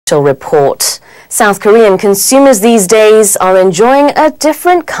special report. South Korean consumers these days are enjoying a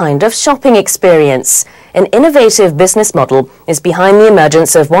different kind of shopping experience. An innovative business model is behind the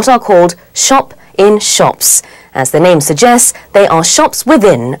emergence of what are called shop-in-shops. As the name suggests, they are shops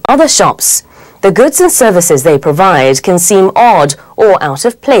within other shops. The goods and services they provide can seem odd or out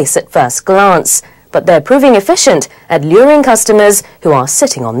of place at first glance, but they're proving efficient at luring customers who are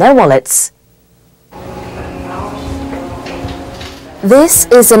sitting on their wallets. This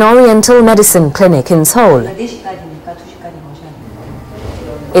is an Oriental medicine clinic in Seoul.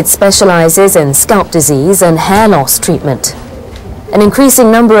 It specializes in scalp disease and hair loss treatment. An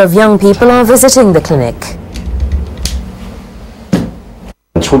increasing number of young people are visiting the clinic.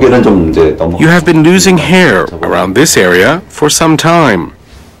 You have been losing hair around this area for some time.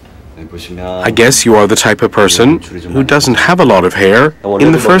 I guess you are the type of person who doesn't have a lot of hair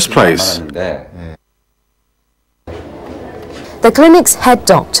in the first place. The clinic's head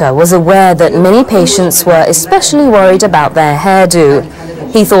doctor was aware that many patients were especially worried about their hairdo.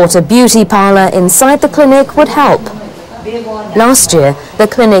 He thought a beauty parlor inside the clinic would help. Last year, the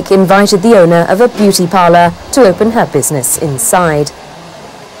clinic invited the owner of a beauty parlor to open her business inside.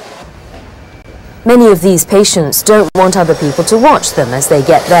 Many of these patients don't want other people to watch them as they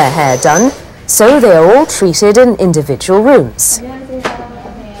get their hair done, so they are all treated in individual rooms.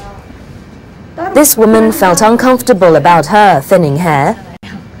 This woman felt uncomfortable about her thinning hair.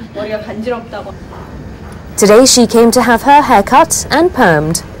 Today she came to have her hair cut and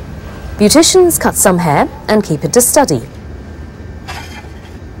permed. Beauticians cut some hair and keep it to study.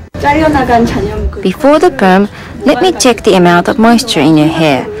 Before the perm, let me check the amount of moisture in your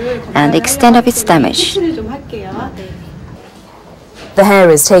hair and the extent of its damage. The hair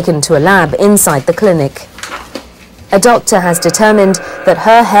is taken to a lab inside the clinic. A doctor has determined that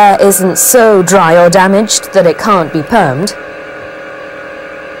her hair isn't so dry or damaged that it can't be permed.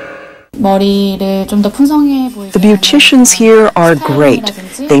 The beauticians here are great.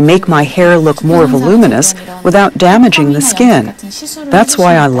 They make my hair look more voluminous without damaging the skin. That's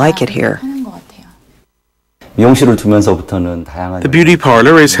why I like it here. The beauty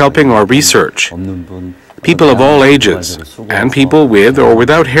parlor is helping our research. People of all ages and people with or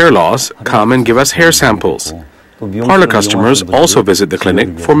without hair loss come and give us hair samples. Parlor customers also visit the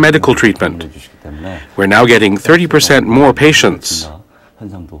clinic for medical treatment. We're now getting 30% more patients.